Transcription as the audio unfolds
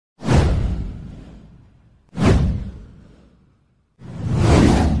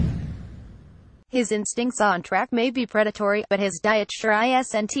His instincts on track may be predatory, but his diet sure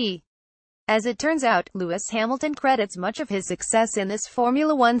isn't. As it turns out, Lewis Hamilton credits much of his success in this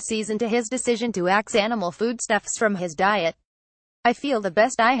Formula One season to his decision to axe animal foodstuffs from his diet. "I feel the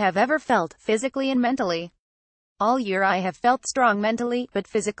best I have ever felt, physically and mentally. All year I have felt strong mentally, but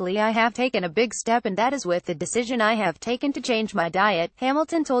physically I have taken a big step, and that is with the decision I have taken to change my diet,"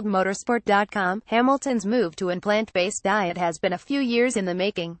 Hamilton told Motorsport.com. Hamilton's move to an plant-based diet has been a few years in the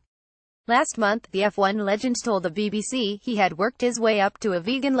making. Last month, the F1 legend told the BBC he had worked his way up to a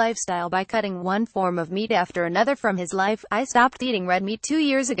vegan lifestyle by cutting one form of meat after another from his life. "I stopped eating red meat 2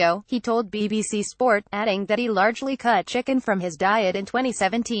 years ago," he told BBC Sport, adding that he largely cut chicken from his diet in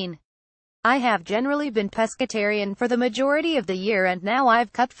 2017. "I have generally been pescatarian for the majority of the year, and now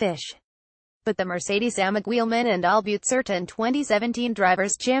I've cut fish." But the Mercedes AMG wheelman and Albutserton 2017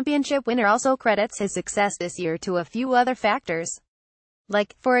 Drivers' Championship winner also credits his success this year to a few other factors.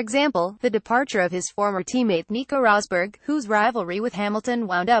 Like, for example, the departure of his former teammate Nico Rosberg, whose rivalry with Hamilton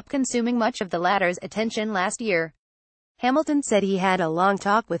wound up consuming much of the latter's attention last year. Hamilton said he had a long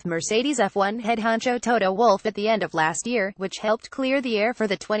talk with Mercedes F1 head honcho Toto Wolff at the end of last year, which helped clear the air for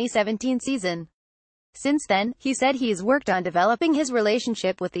the 2017 season. Since then, he said he's worked on developing his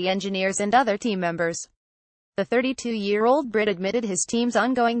relationship with the engineers and other team members. The 32-year-old Brit admitted his team's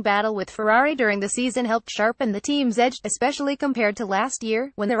ongoing battle with Ferrari during the season helped sharpen the team's edge, especially compared to last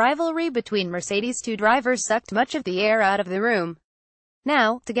year, when the rivalry between Mercedes' two drivers sucked much of the air out of the room.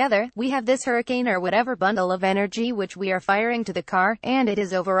 "Now, together, we have this hurricane or whatever bundle of energy which we are firing to the car, and it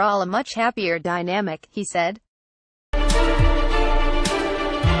is overall a much happier dynamic," he said.